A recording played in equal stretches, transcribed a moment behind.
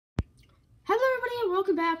Hello everybody and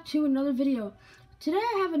welcome back to another video. Today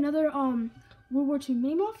I have another World War II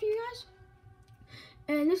mini-mock for you guys.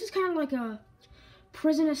 And this is kind of like a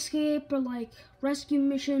prison escape or like rescue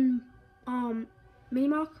mission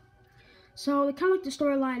mini-mock. So the kind of like the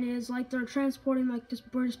storyline is like they're transporting like this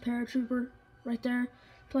British paratrooper right there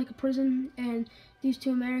to like a prison, and these two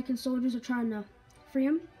American soldiers are trying to free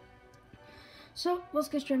him. So let's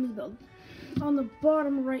get straight into the build. On the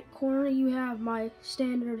bottom right corner, you have my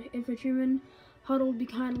standard infantryman huddled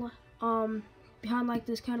behind like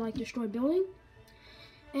this kind of like destroyed building,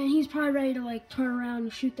 and he's probably ready to like turn around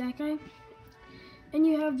and shoot that guy. And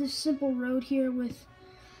you have this simple road here with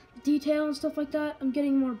detail and stuff like that. I'm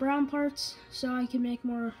getting more brown parts so I can make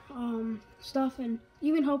more stuff, and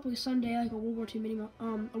even hopefully someday like a World War II mini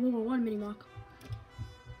a World War I mini mock.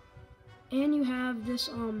 And you have this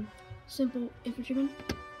simple infantryman.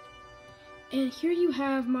 And here you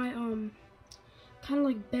have my kind of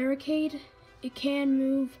like barricade. It can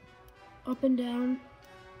move up and down,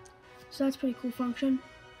 so that's a pretty cool function.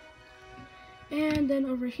 And then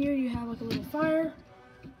over here you have like a little fire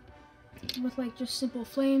with like just simple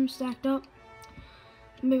flames stacked up.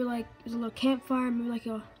 Maybe like there's a little campfire, maybe like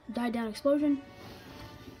a died down explosion.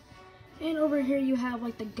 And over here you have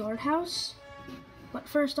like the guardhouse. But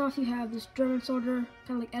first off, you have this German soldier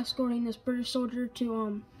kind of like escorting this British soldier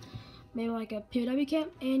to maybe like a POW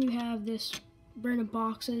camp, and you have this random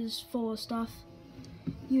boxes full of stuff.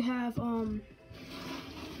 You have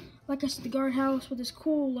like the guardhouse with this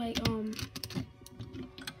cool like kind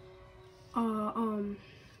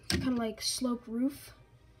of like sloped roof,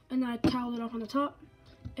 and then I tiled it off on the top.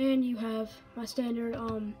 And you have my standard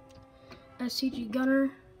STG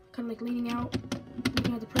gunner kind of like leaning out,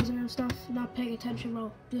 looking at the prisoner and stuff, not paying attention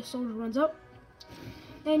while this soldier runs up.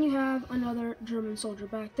 And you have another German soldier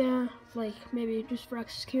back there, like maybe just for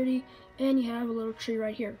extra security, and you have a little tree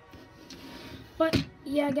right here. But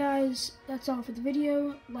yeah guys, that's all for the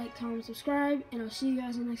video. Like, comment, subscribe, and I'll see you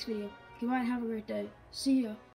guys in the next video. Goodbye and have a great day. See ya.